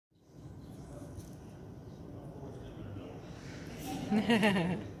All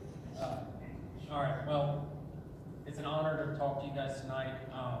right, well, it's an honor to talk to you guys tonight.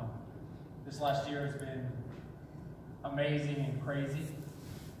 This last year has been amazing and crazy.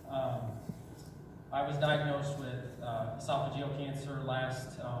 I was diagnosed with esophageal cancer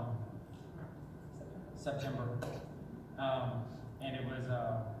last September, and it was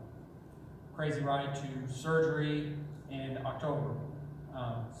a crazy ride to surgery in October.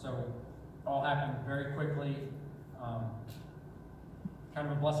 So it all happened very quickly. Kind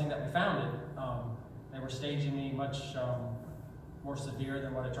of a blessing that we found it. They were staging me much more severe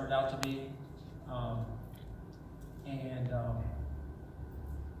than what it turned out to be.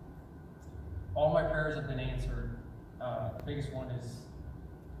 All my prayers have been answered. The biggest one is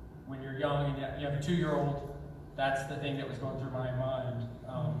when you're young and you have a 2-year-old, that's the thing that was going through my mind.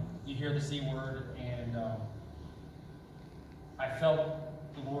 You hear the C word, and I felt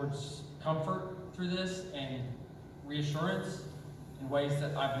the Lord's comfort through this and reassurance in ways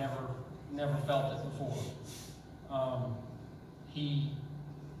that I've never felt it before.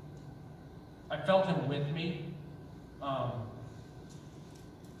 I felt him with me.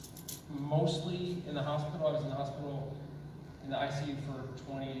 Mostly in the hospital. I was in the hospital in the ICU for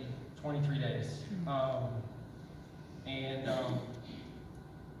 23 days.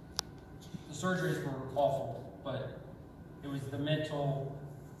 The surgeries were awful, but it was the mental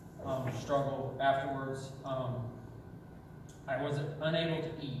struggle afterwards. I was unable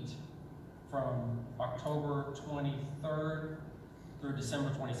to eat from October 23rd through December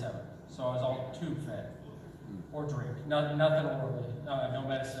 27th. So I was all tube fed or drink, nothing orally, no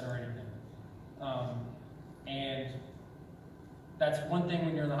medicine or anything. And that's one thing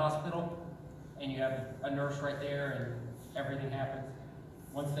when you're in the hospital and you have a nurse right there and everything happens.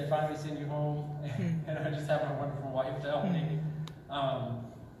 Once they finally send you home, and I just have my wonderful wife to help me,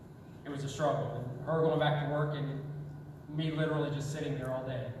 it was a struggle. And her going back to work and me literally just sitting there all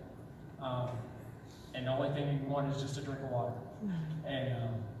day. And the only thing you want is just a drink of water. And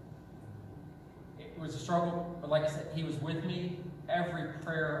it was a struggle, but like I said, he was with me. Every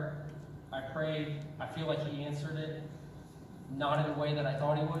prayer I prayed, I feel like he answered it. Not in the way that I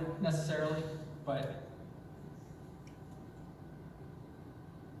thought he would necessarily, but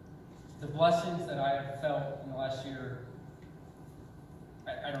the blessings that I have felt in the last year,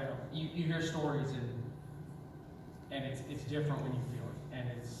 I don't know. You hear stories and it's different when you feel it, and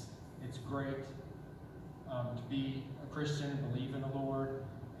it's great to be a Christian, believe in the Lord,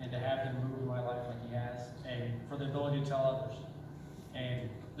 and to have him move in my life like he has, and for the ability to tell others. And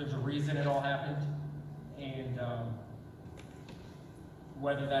there's a reason it all happened, and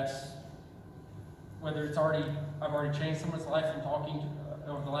whether I've already changed someone's life from talking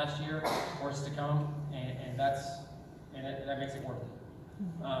over the last year, or it's to come, and that makes it worth it.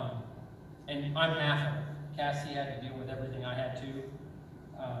 And I'm half of it. Cassie had to deal with everything I had to,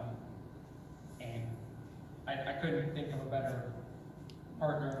 and I couldn't think of a better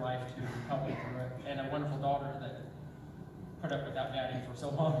partner in life to help me through it, and a wonderful daughter that put up without daddy for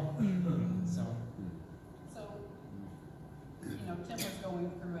so long. So, you know, Tim was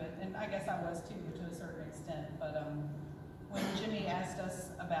going through it, and I guess I was too, to a certain extent, but when Jimmy asked us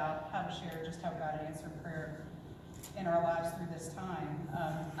about how to share just how God answered prayer in our lives through this time,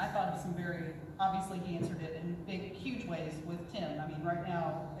 I thought of some obviously he answered it in big, huge ways with Tim. I mean, right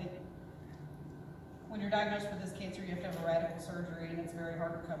now, when you're diagnosed with this cancer, you have to have a radical surgery, and it's very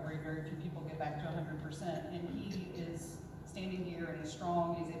hard recovery. Very few people get back to 100%, and he is standing here and he's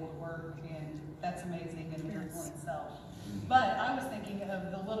strong, he's able to work, and that's amazing and a miracle in itself. But I was thinking of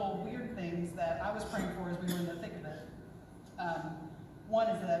the little weird things that I was praying for as we were in the thick of it. One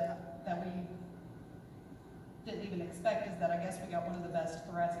is that we didn't even expect is that I guess we got one of the best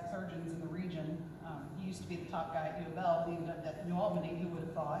thoracic surgeons in the region. He used to be the top guy at U of L, he ended up at New Albany, who would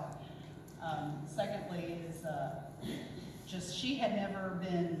have thought. Secondly is just she had never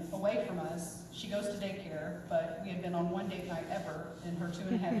been away from us. She goes to daycare, but we had been on one date night ever in her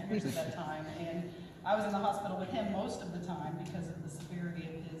 2.5 years at that time. And I was in the hospital with him most of the time because of the severity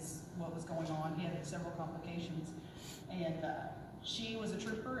of what was going on. He had several complications. And she was a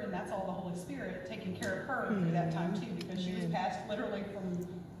trooper, and that's all the Holy Spirit taking care of her through that time too, because she was passed literally from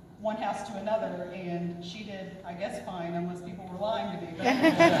one house to another, and she did, I guess, fine, unless people were lying to me. But,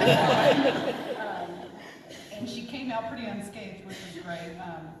 and she came out pretty unscathed, which was great.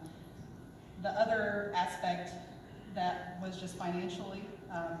 The other aspect that was just financially,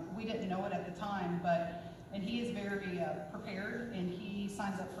 we didn't know it at the time, and he is very prepared, and he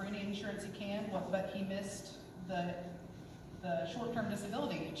signs up for any insurance he can, but he missed the short-term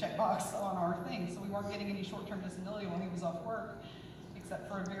disability checkbox on our thing, so we weren't getting any short-term disability while he was off work, except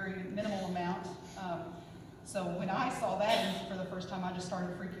for a very minimal amount. So when I saw that and for the first time, I just started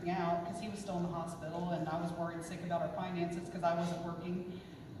freaking out because he was still in the hospital and I was worried sick about our finances because I wasn't working.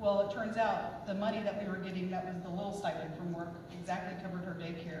 Well, it turns out the money that we were getting, that was the little stipend from work, exactly covered her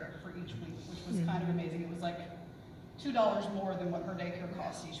daycare for each week, which was kind of amazing. It was like $2 more than what her daycare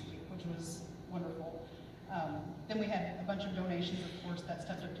costs each week, which was wonderful. Then we had a bunch of donations, of course, that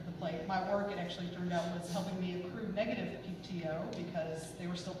stepped up to the plate. My work, it actually turned out, was helping me accrue negative PTO because they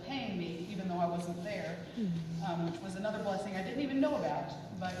were still paying me even though I wasn't there, which was another blessing I didn't even know about,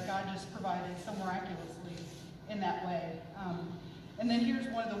 but God just provided so miraculously in that way. And then here's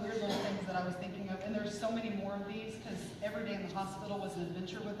one of the weird little things that I was thinking of, and there's so many more of these because every day in the hospital was an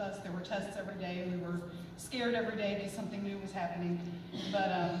adventure with us. There were tests every day, and we were scared every day because something new was happening. But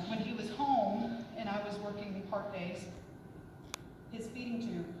when he was home and I was working part days, his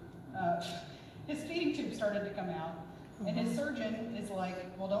feeding tube started to come out, and his surgeon is like,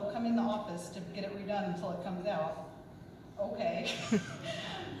 "Well, don't come in the office to get it redone until it comes out." Okay.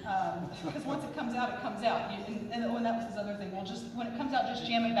 Because once it comes out, it comes out. And that was his other thing. Well, just when it comes out, just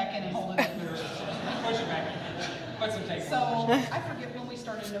jam it back in and hold it in. Push it back. Put some tape So on it. I forget when we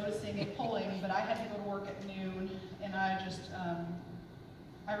started noticing it pulling, but I had to go to work at noon, and I just,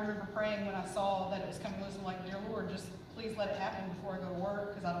 I remember praying when I saw that it was coming loose. I'm like, "Dear Lord, just please let it happen before I go to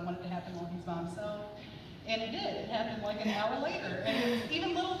work, because I don't want it to happen while he's by himself." And it did. It happened like an hour later. And it was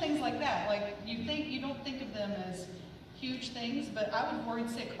even little things like that. Like you don't think of them as huge things, but I was worried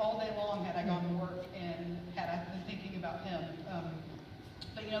sick all day long had I gone to work and had I been thinking about him.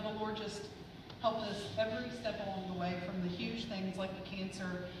 But you know, the Lord just helped us every step along the way, from the huge things like the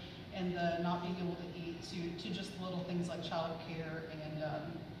cancer and the not being able to eat to just little things like child care and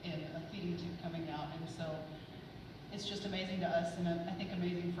a feeding tube coming out. And so it's just amazing to us, and I think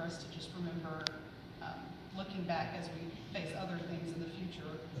amazing for us to just remember, looking back as we face other things in the future,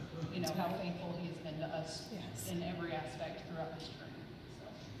 you know, how faithful he has been to us in every aspect throughout this